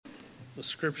The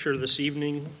scripture this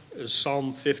evening is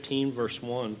Psalm 15, verse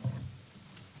 1.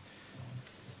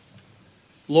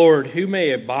 Lord, who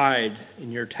may abide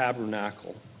in your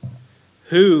tabernacle?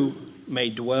 Who may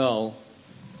dwell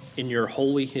in your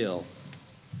holy hill?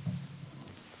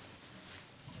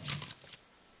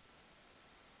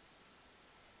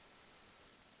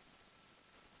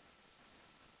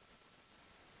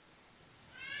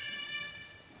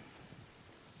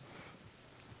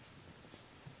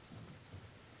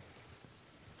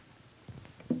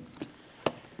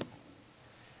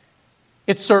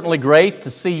 It's certainly great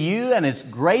to see you, and it's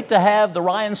great to have the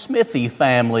Ryan Smithy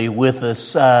family with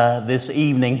us this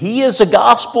evening. He is a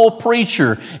gospel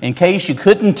preacher, in case you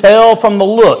couldn't tell from the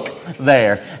look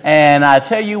there. And I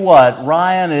tell you what,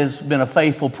 Ryan has been a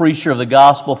faithful preacher of the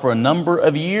gospel for a number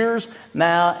of years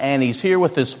now, and he's here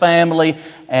with his family.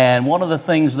 And one of the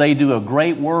things they do a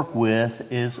great work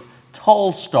with is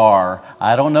Tollstar.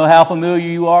 I don't know how familiar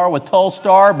you are with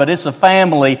Tollstar, but it's a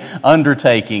family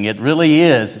undertaking. It really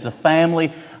is. It's a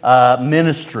family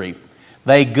ministry.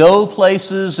 They go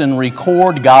places and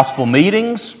record gospel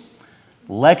meetings,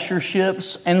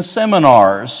 lectureships, and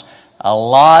seminars. A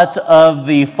lot of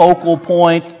the focal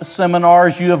point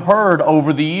seminars you have heard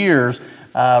over the years,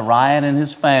 Ryan and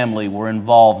his family were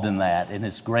involved in that, and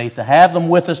it's great to have them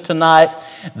with us tonight.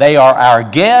 They are our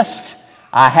guest.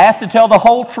 I have to tell the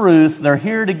whole truth. They're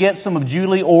here to get some of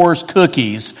Julie Orr's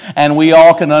cookies, and we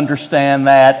all can understand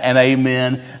that, and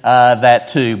amen that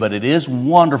too. But it is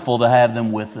wonderful to have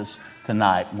them with us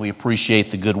tonight. We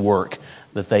appreciate the good work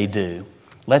that they do.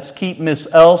 Let's keep Miss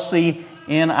Elsie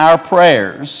in our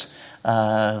prayers.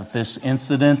 This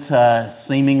incident,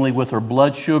 seemingly with her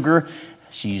blood sugar,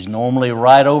 she's normally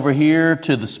right over here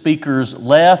to the speaker's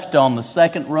left on the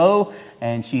second row.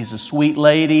 And she's a sweet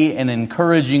lady, an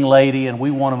encouraging lady, and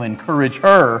we want to encourage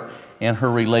her in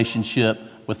her relationship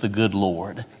with the good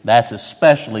Lord. That's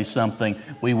especially something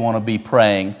we want to be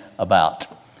praying about.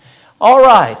 All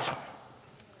right.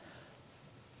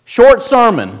 Short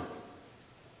sermon.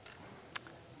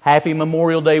 Happy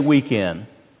Memorial Day weekend.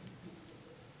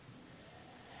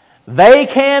 They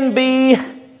can be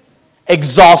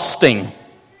exhausting.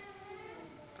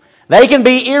 They can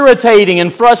be irritating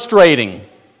and frustrating.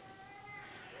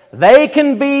 They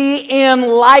can be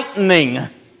enlightening,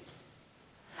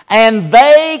 and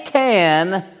they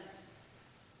can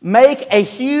make a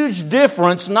huge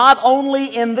difference not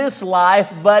only in this life,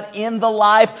 but in the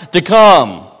life to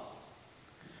come.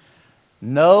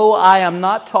 No, I am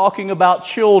not talking about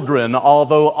children,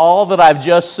 although all that I've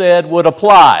just said would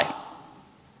apply.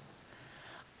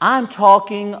 I'm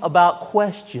talking about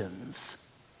questions.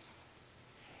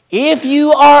 If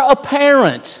you are a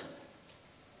parent,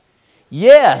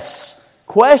 yes,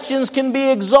 questions can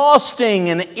be exhausting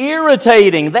and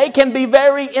irritating. They can be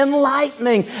very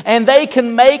enlightening, and they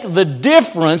can make the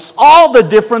difference, all the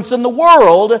difference in the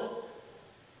world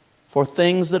for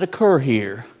things that occur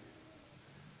here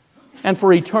and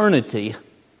for eternity.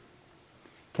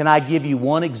 Can I give you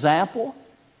one example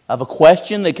of a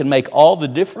question that can make all the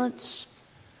difference?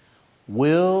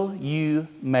 Will you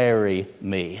marry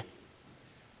me?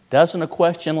 Doesn't a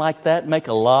question like that make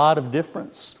a lot of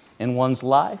difference in one's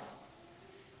life,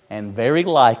 and very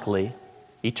likely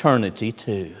eternity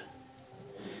too?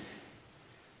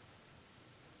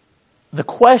 The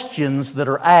questions that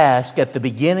are asked at the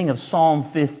beginning of Psalm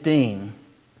 15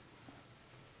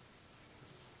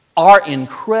 are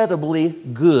incredibly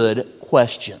good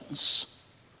questions.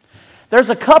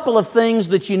 There's a couple of things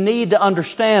that you need to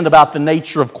understand about the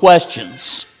nature of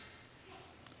questions.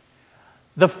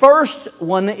 The first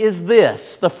one is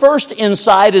this. The first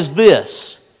insight is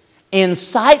this.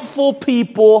 Insightful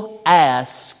people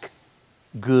ask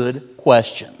good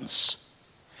questions.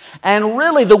 And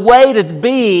really the way to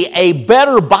be a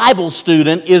better Bible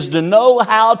student is to know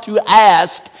how to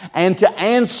ask and to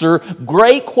answer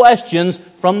great questions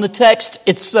from the text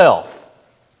itself.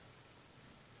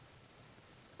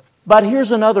 But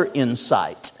here's another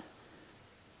insight.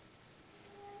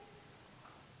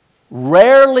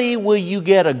 Rarely will you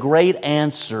get a great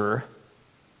answer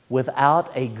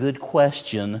without a good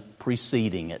question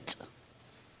preceding it.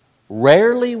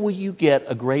 Rarely will you get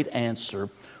a great answer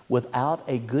without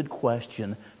a good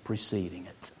question preceding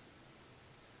it.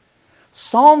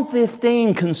 Psalm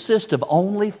 15 consists of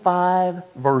only 5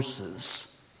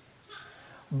 verses.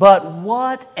 But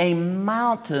what a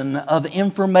mountain of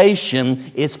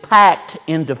information is packed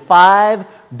into 5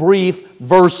 brief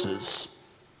verses.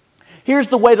 Here's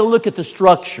the way to look at the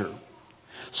structure.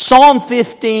 Psalm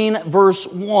 15, verse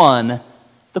 1,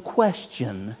 the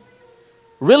question.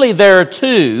 Really, there are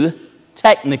 2,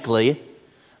 technically,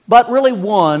 but really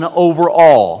 1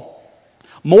 overall.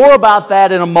 More about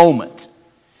that in a moment.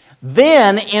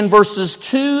 Then in verses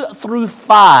 2 through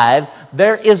 5,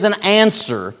 there is an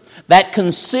answer that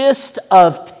consists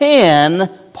of 10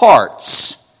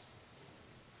 parts.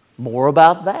 More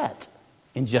about that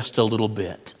in just a little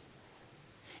bit.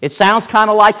 It sounds kind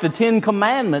of like the 10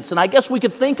 Commandments, and I guess we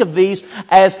could think of these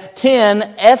as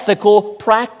 10 ethical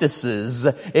practices.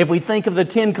 If we think of the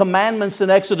 10 Commandments in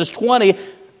Exodus 20,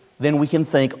 then we can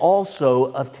think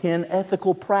also of 10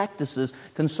 ethical practices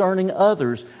concerning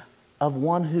others of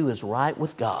one who is right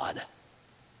with God.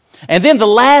 And then the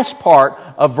last part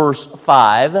of verse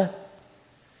 5,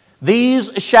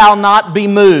 these shall not be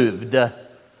moved.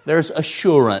 There's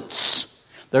assurance.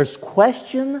 There's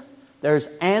question, there's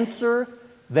answer,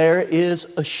 there is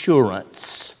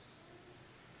assurance.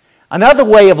 Another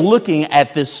way of looking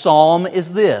at this psalm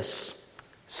is this: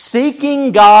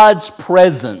 seeking God's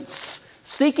presence.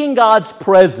 Seeking God's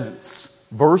presence.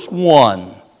 Verse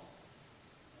 1.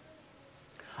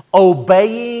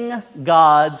 Obeying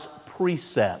God's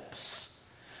precepts.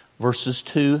 Verses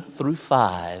 2 through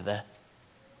 5.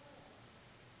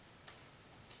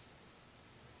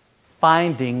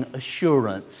 Finding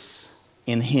assurance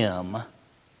in Him.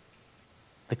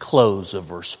 The close of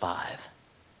verse 5.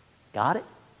 Got it?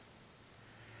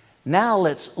 Now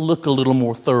let's look a little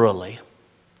more thoroughly.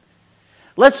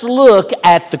 Let's look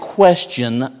at the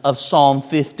question of Psalm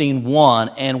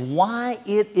 15:1 and why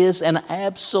it is an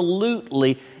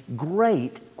absolutely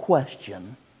great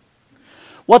question.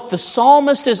 What the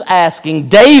psalmist is asking,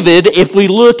 David, if we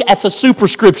look at the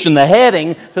superscription, the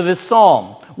heading to this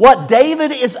psalm, what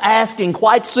David is asking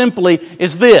quite simply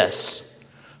is this: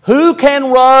 who can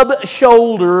rub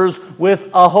shoulders with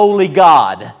a holy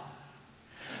God?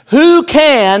 Who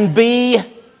can be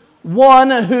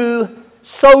one who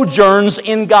sojourns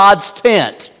in God's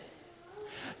tent?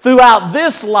 Throughout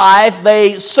this life,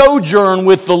 they sojourn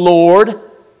with the Lord.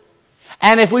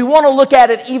 And if we want to look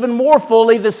at it even more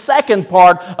fully, the second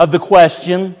part of the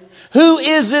question, who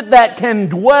is it that can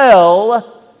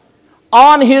dwell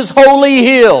on His holy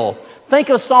hill? Think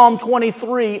of Psalm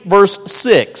 23, verse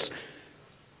 6.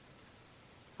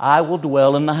 I will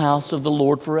dwell in the house of the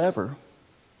Lord forever.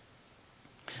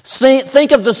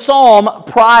 Think of the psalm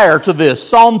prior to this,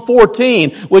 Psalm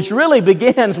 14, which really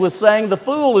begins with saying, the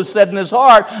fool has said in his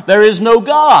heart, there is no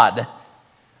God.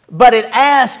 But it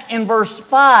asks in verse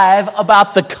 5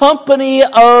 about the company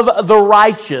of the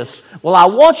righteous. Well, I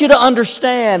want you to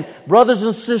understand, brothers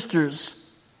and sisters,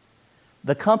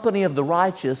 the company of the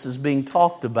righteous is being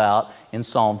talked about in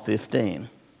Psalm 15.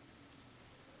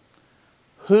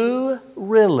 Who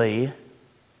really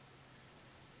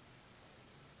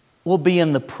will be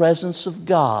in the presence of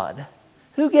God?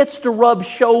 Who gets to rub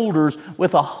shoulders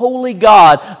with a holy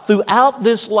God throughout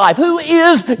this life? Who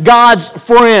is God's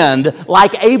friend,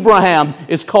 like Abraham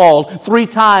is called 3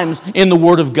 times in the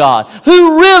Word of God?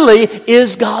 Who really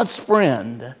is God's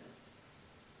friend?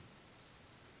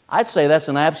 I'd say that's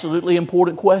an absolutely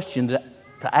important question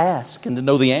to ask and to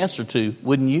know the answer to,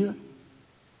 wouldn't you?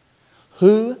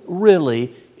 Who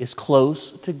really is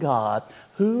close to God?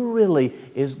 Who really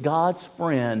is God's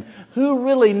friend? Who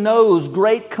really knows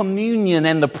great communion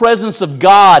and the presence of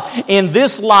God in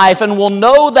this life and will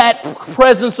know that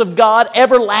presence of God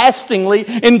everlastingly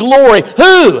in glory?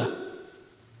 Who?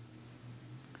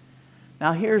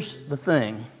 Now here's the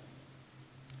thing.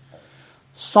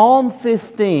 Psalm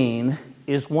 15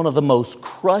 is one of the most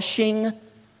crushing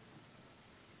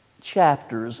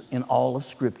chapters in all of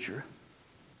Scripture.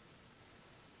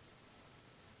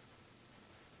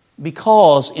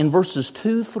 Because in verses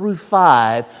 2 through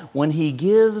 5, when he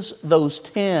gives those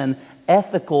 10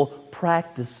 ethical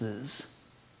practices,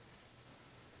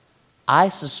 I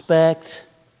suspect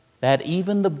that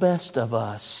even the best of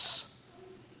us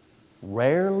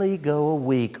rarely go a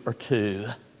week or two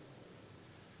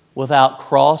without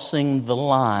crossing the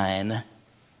line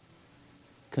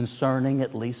concerning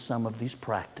at least some of these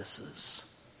practices.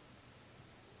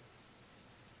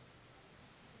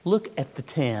 Look at the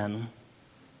 10.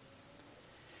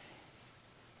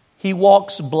 He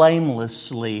walks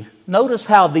blamelessly. Notice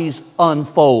how these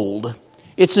unfold.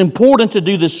 It's important to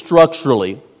do this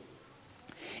structurally.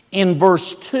 In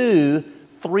verse 2,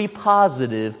 3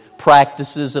 positive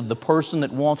practices of the person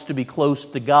that wants to be close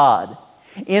to God.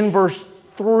 In verse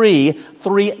 3,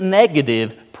 3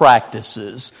 negative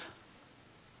practices.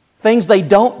 Things they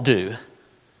don't do.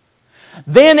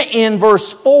 Then in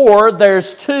verse 4,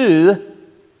 there's 2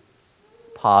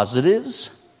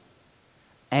 positives.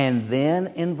 And then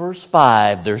in verse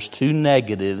 5, there's 2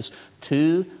 negatives,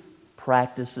 2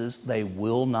 practices they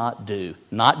will not do.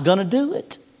 Not going to do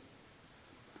it.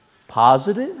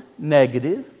 Positive,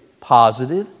 negative,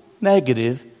 positive,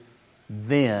 negative.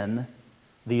 then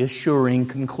the assuring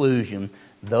conclusion,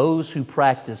 those who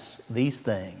practice these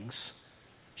things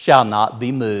shall not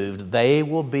be moved. They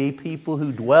will be people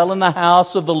who dwell in the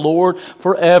house of the Lord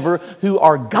forever, who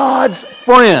are God's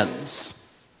friends.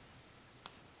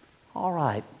 All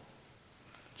right.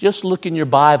 Just look in your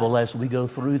Bible as we go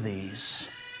through these,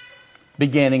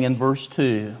 beginning in verse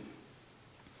 2.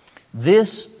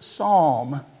 This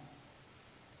psalm,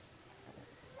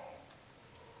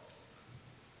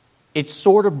 it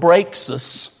sort of breaks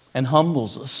us and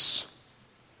humbles us.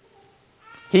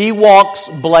 He walks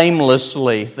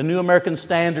blamelessly. The New American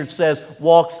Standard says,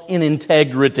 walks in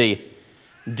integrity.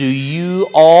 Do you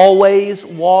always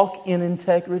walk in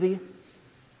integrity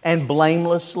and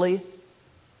blamelessly?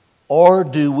 Or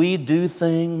do we do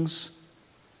things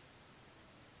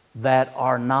that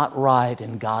are not right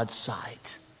in God's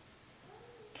sight?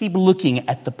 Keep looking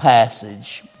at the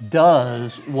passage.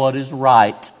 Does what is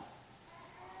right.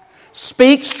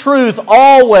 Speaks truth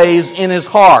always in his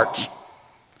heart.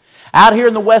 Out here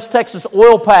in the West Texas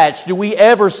oil patch, do we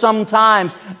ever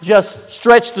sometimes just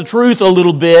stretch the truth a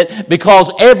little bit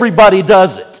because everybody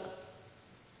does it?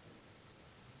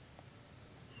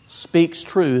 Speaks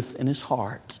truth in his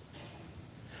heart.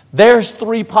 There's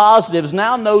 3 positives.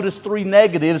 Now notice 3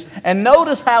 negatives. And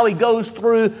notice how he goes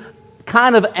through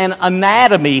kind of an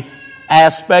anatomy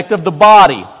aspect of the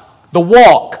body. The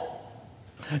walk.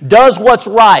 Does what's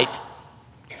right.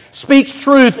 Speaks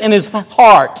truth in his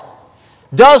heart.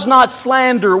 Does not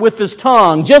slander with his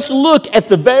tongue. Just look at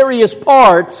the various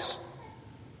parts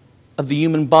of the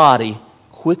human body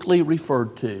quickly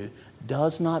referred to.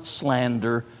 Does not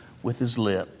slander with his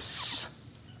lips.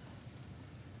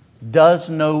 Does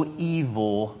no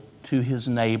evil to his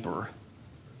neighbor.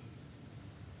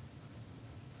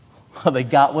 They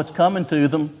got what's coming to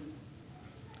them.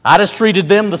 I just treated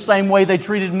them the same way they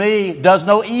treated me. Does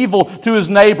no evil to his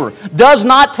neighbor. Does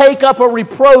not take up a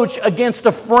reproach against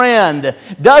a friend.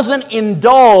 Doesn't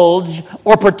indulge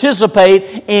or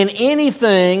participate in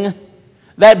anything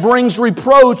that brings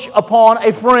reproach upon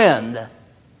a friend.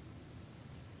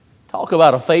 Talk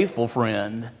about a faithful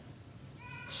friend.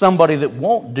 Somebody that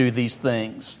won't do these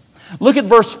things. Look at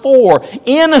verse 4.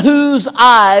 In whose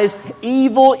eyes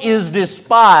evil is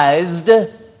despised,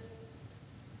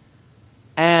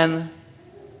 and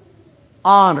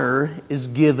honor is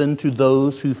given to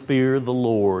those who fear the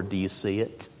Lord. Do you see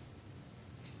it?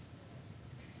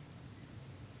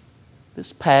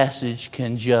 This passage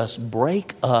can just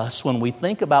break us when we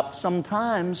think about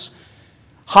sometimes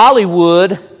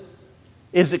Hollywood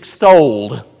is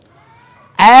extolled.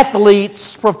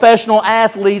 Athletes, professional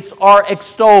athletes are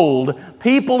extolled.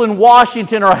 People in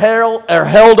Washington are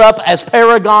held up as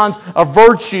paragons of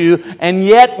virtue, and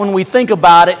yet when we think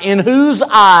about it, in whose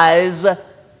eyes a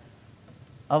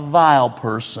vile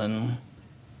person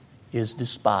is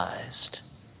despised.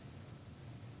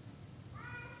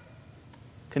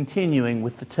 Continuing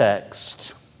with the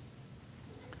text.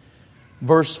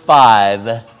 Verse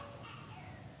 5.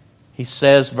 He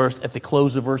says at the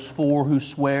close of verse 4, who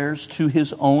swears to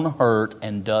his own hurt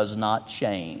and does not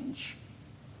change.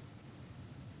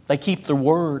 They keep their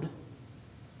word.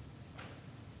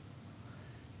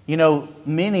 You know,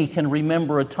 many can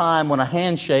remember a time when a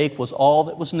handshake was all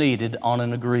that was needed on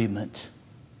an agreement.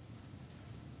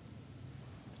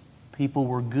 People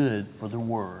were good for their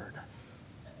word.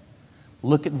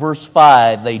 Look at verse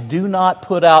 5. They do not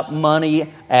put out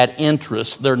money at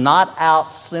interest. They're not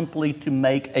out simply to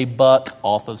make a buck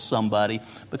off of somebody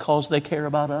because they care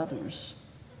about others.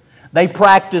 They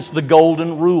practice the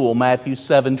golden rule, Matthew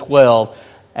 7:12.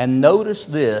 And notice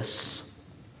this,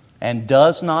 and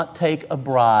does not take a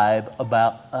bribe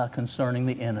concerning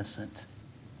the innocent.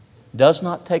 Does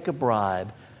not take a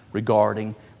bribe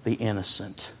regarding the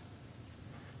innocent.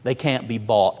 They can't be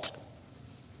bought.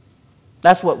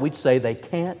 That's what we'd say, they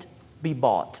can't be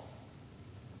bought.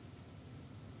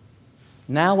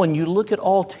 Now when you look at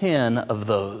all 10 of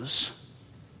those,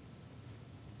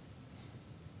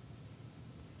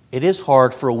 it is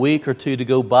hard for a week or two to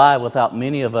go by without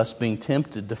many of us being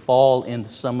tempted to fall into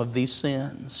some of these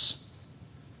sins.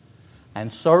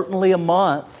 And certainly a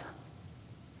month.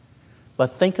 But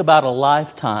think about a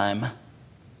lifetime.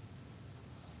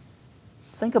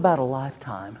 Think about a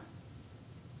lifetime.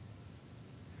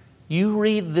 You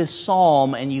read this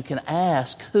psalm and you can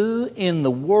ask, who in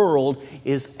the world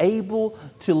is able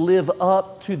to live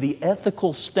up to the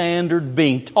ethical standard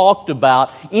being talked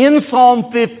about in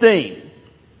Psalm 15?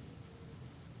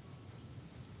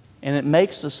 And it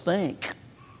makes us think.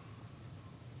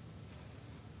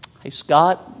 Hey,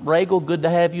 Scott, Regal, good to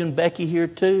have you and Becky here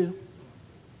too.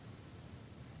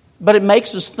 But it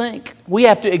makes us think. We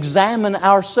have to examine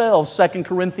ourselves, 2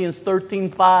 Corinthians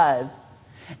 13:5,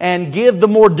 and give the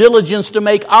more diligence to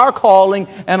make our calling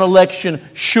and election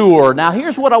sure. Now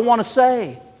here's what I want to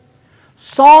say.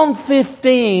 Psalm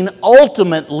 15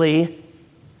 ultimately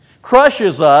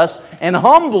crushes us and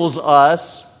humbles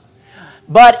us,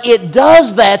 but it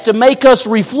does that to make us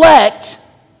reflect,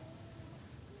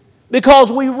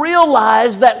 because we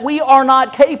realize that we are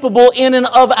not capable in and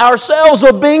of ourselves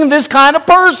of being this kind of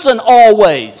person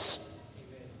always.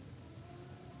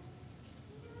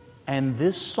 And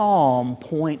this psalm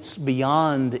points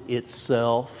beyond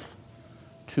itself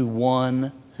to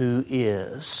one who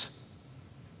is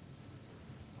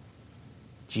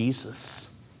Jesus.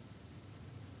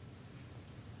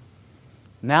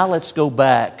 Now let's go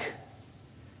back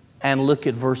and look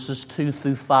at verses 2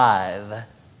 through 5.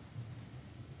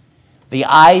 The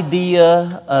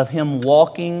idea of him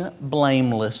walking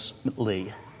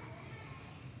blamelessly.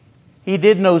 He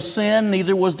did no sin,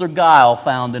 neither was there guile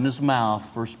found in his mouth.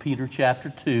 1 Peter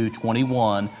chapter 2,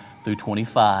 21 through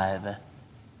 25.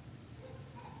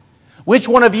 Which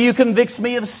one of you convicts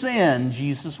me of sin?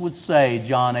 Jesus would say,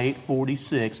 John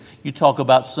 8:46. You talk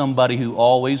about somebody who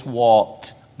always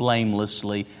walked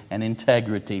blamelessly and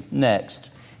integrity.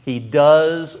 Next, he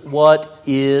does what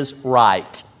is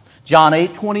right. John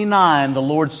 8:29, the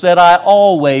Lord said, I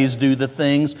always do the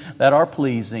things that are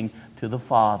pleasing to the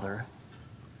Father.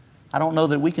 I don't know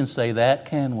that we can say that,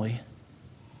 can we?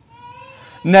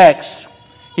 Next,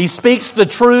 he speaks the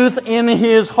truth in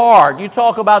his heart. You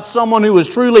talk about someone who is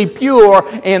truly pure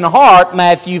in heart,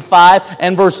 Matthew 5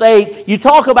 and verse 8. You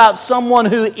talk about someone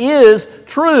who is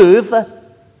truth.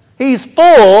 He's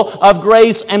full of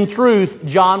grace and truth,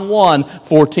 John 1,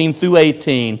 14 through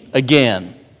 18.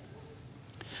 Again,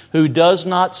 who does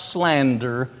not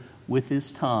slander with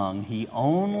his tongue. He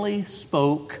only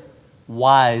spoke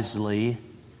wisely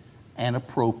and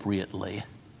appropriately.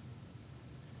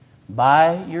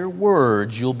 By your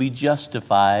words you'll be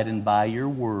justified, and by your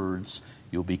words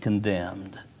you'll be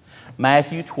condemned.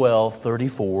 Matthew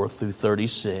 12:34 through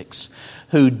 36.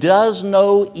 Who does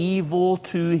no evil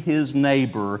to his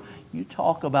neighbor. You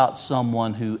talk about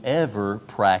someone who ever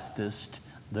practiced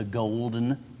the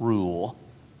golden rule.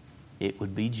 It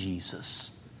would be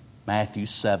Jesus. Matthew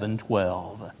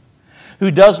 7:12.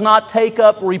 Who does not take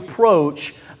up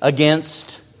reproach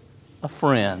against a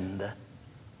friend.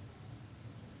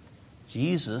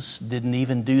 Jesus didn't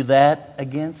even do that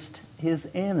against his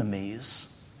enemies.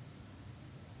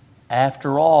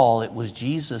 After all, it was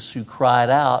Jesus who cried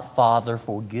out, Father,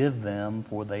 forgive them,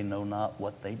 for they know not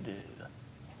what they do.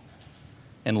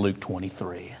 In Luke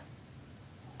 23.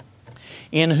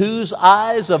 In whose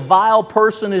eyes a vile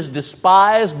person is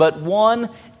despised, but one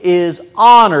is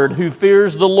honored who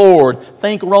fears the Lord.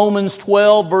 Think Romans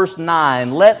 12, verse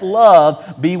 9. Let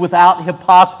love be without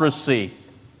hypocrisy.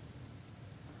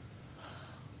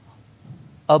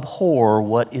 Abhor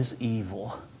what is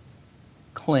evil.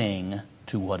 Cling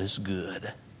to what is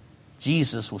good.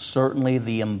 Jesus was certainly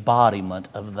the embodiment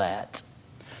of that.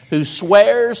 Who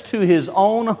swears to his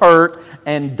own hurt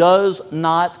and does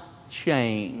not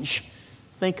change.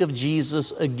 Think of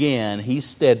Jesus again. He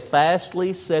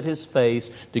steadfastly set his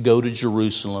face to go to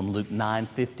Jerusalem, Luke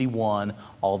 9:51,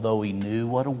 although he knew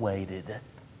what awaited.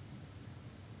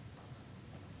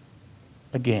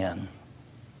 Again,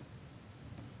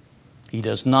 he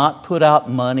does not put out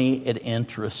money at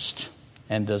interest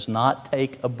and does not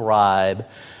take a bribe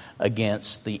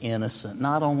against the innocent.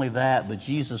 Not only that, but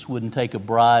Jesus wouldn't take a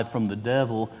bribe from the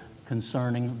devil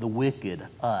concerning the wicked,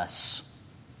 us.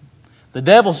 The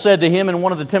devil said to him in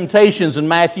one of the temptations in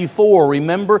Matthew 4,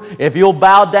 remember, if you'll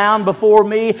bow down before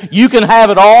me, you can have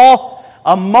it all.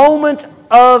 A moment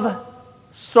of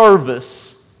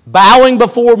service, bowing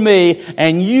before me,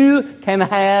 and you can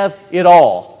have it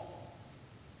all.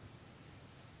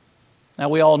 Now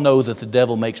we all know that the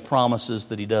devil makes promises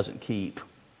that he doesn't keep.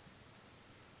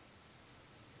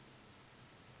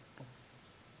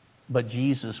 But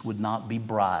Jesus would not be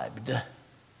bribed.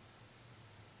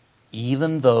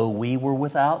 Even though we were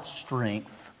without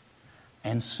strength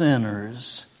and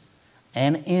sinners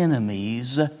and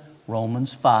enemies,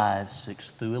 Romans 5, 6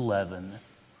 through 11,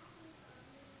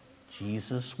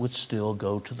 Jesus would still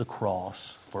go to the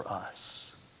cross for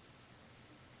us.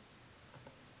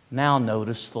 Now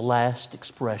notice the last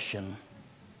expression,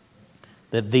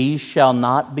 that these shall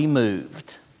not be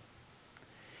moved.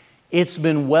 It's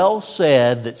been well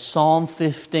said that Psalm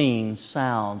 15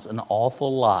 sounds an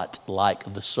awful lot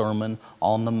like the Sermon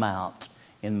on the Mount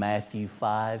in Matthew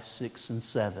 5, 6, and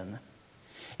 7.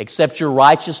 Except your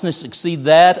righteousness exceed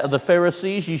that of the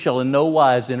Pharisees, you shall in no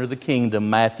wise enter the kingdom,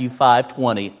 Matthew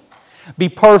 5:20. Be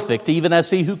perfect, even as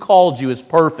He who called you is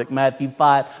perfect, Matthew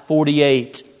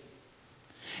 5:48.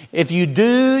 If you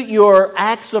do your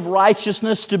acts of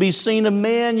righteousness to be seen of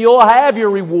men, you'll have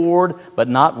your reward, but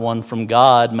not one from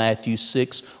God, Matthew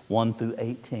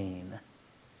 6:1-18.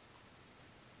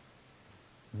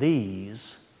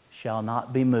 These shall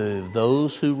not be moved,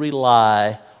 those who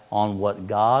rely on what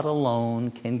God alone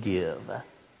can give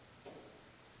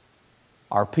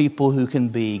are people who can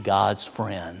be God's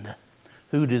friend,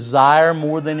 who desire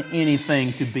more than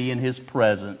anything to be in His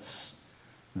presence.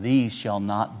 These shall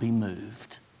not be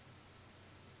moved.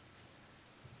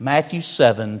 Matthew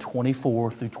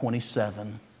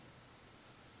 7:24-27.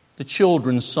 The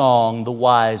children's song, The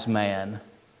Wise Man.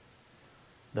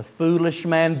 The foolish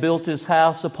man built his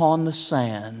house upon the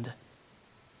sand,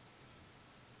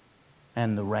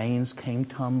 and the rains came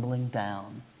tumbling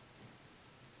down.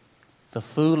 The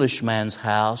foolish man's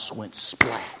house went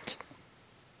splat.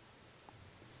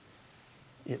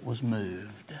 It was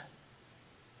moved.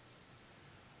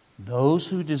 Those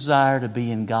who desire to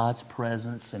be in God's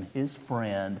presence and His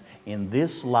friend in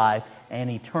this life and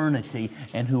eternity,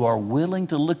 and who are willing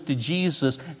to look to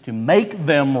Jesus to make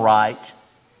them right,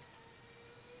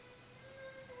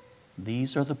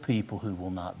 these are the people who will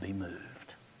not be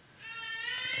moved.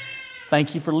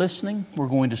 Thank you for listening. We're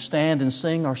going to stand and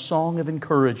sing our song of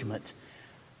encouragement.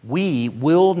 We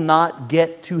will not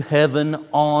get to heaven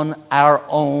on our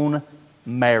own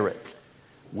merit.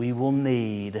 We will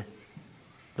need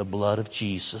the blood of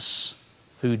Jesus,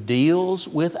 who deals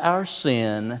with our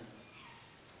sin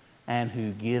and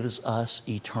who gives us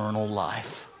eternal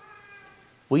life.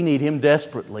 We need Him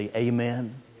desperately.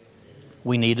 Amen.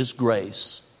 We need His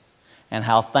grace. And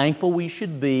how thankful we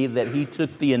should be that He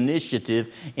took the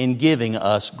initiative in giving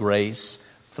us grace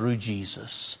through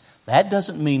Jesus. That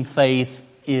doesn't mean faith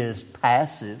is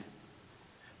passive.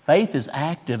 Faith is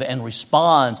active and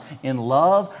responds in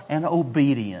love and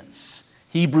obedience.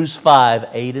 Hebrews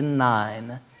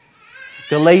 5:8-9.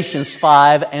 Galatians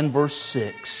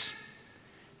 5:6.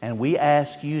 And we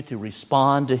ask you to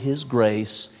respond to His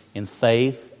grace in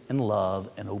faith and love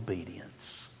and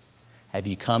obedience. Have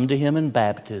you come to Him in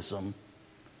baptism,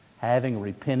 having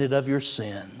repented of your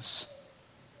sins?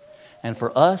 And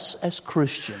for us as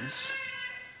Christians,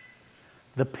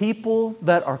 the people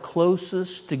that are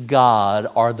closest to God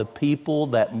are the people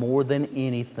that more than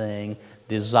anything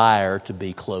desire to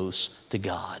be close to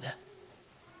God.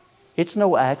 It's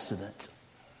no accident.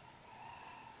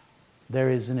 There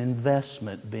is an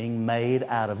investment being made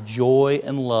out of joy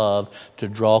and love to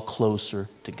draw closer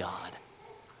to God.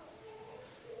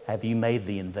 Have you made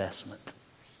the investment?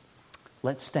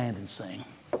 Let's stand and sing.